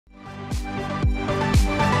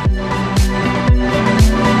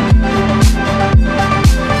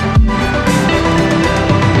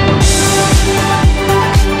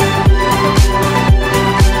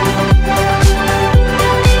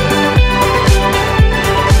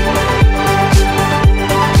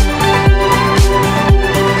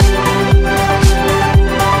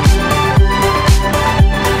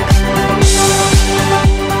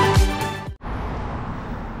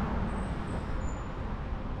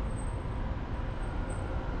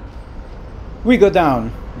We go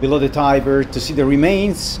down below the Tiber to see the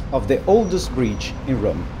remains of the oldest bridge in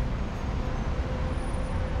Rome.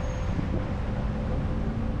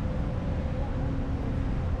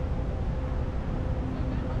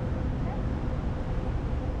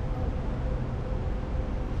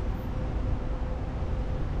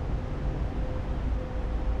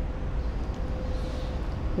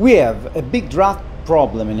 We have a big drought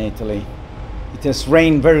problem in Italy. It has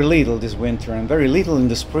rained very little this winter and very little in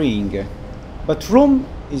the spring. But Rome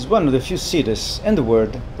is one of the few cities in the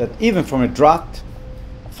world that even from a drought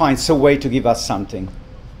finds a way to give us something.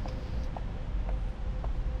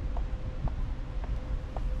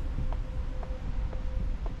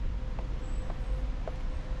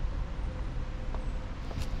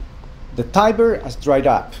 The Tiber has dried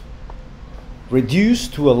up,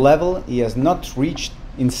 reduced to a level it has not reached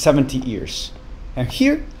in 70 years. And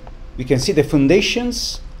here we can see the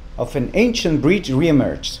foundations of an ancient bridge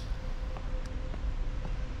re-emerged.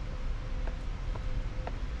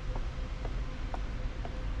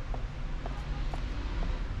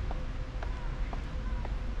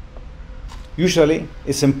 Usually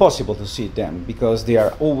it's impossible to see them because they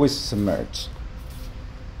are always submerged.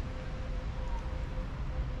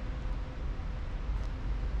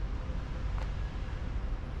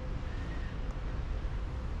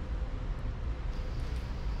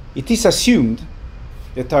 It is assumed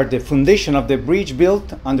that are the foundation of the bridge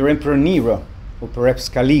built under Emperor Nero, or perhaps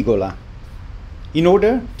Caligula, in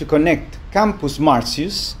order to connect Campus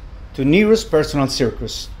Martius to Nero's personal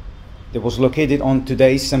Circus that was located on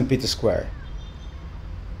today's St. Peter's Square.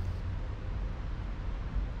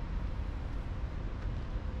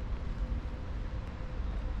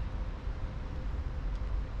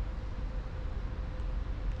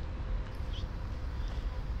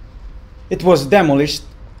 It was demolished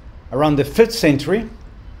around the 5th century,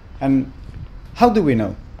 and how do we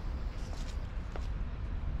know?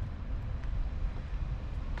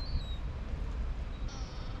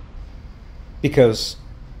 Because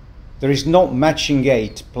there is no matching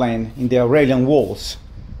gate plan in the Aurelian Walls,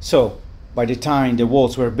 so by the time the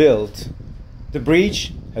walls were built, the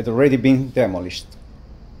bridge had already been demolished.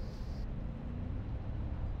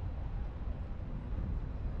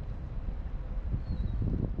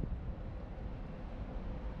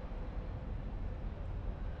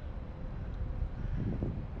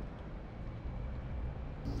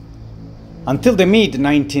 Until the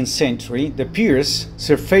mid-19th century, the piers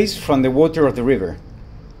surfaced from the water of the river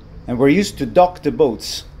and were used to dock the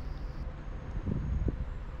boats.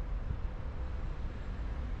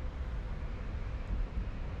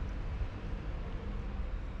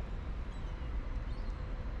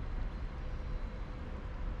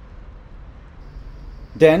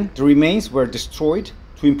 Then the remains were destroyed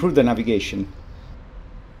to improve the navigation.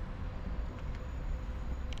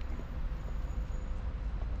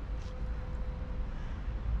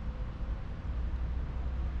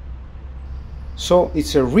 So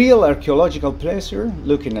it's a real archaeological pleasure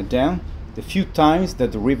looking at them the few times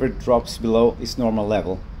that the river drops below its normal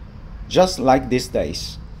level, just like these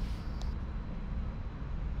days.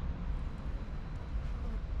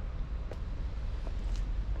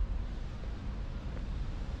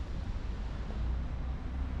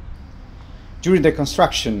 During the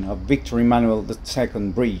construction of Victor Emmanuel II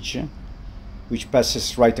Bridge, which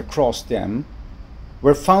passes right across them,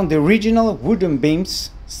 were found the original wooden beams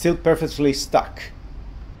still perfectly stuck.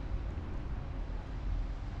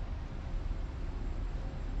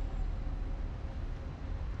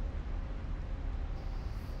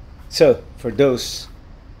 So, for those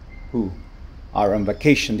who are on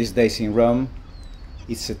vacation these days in Rome,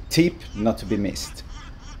 it's a tip not to be missed.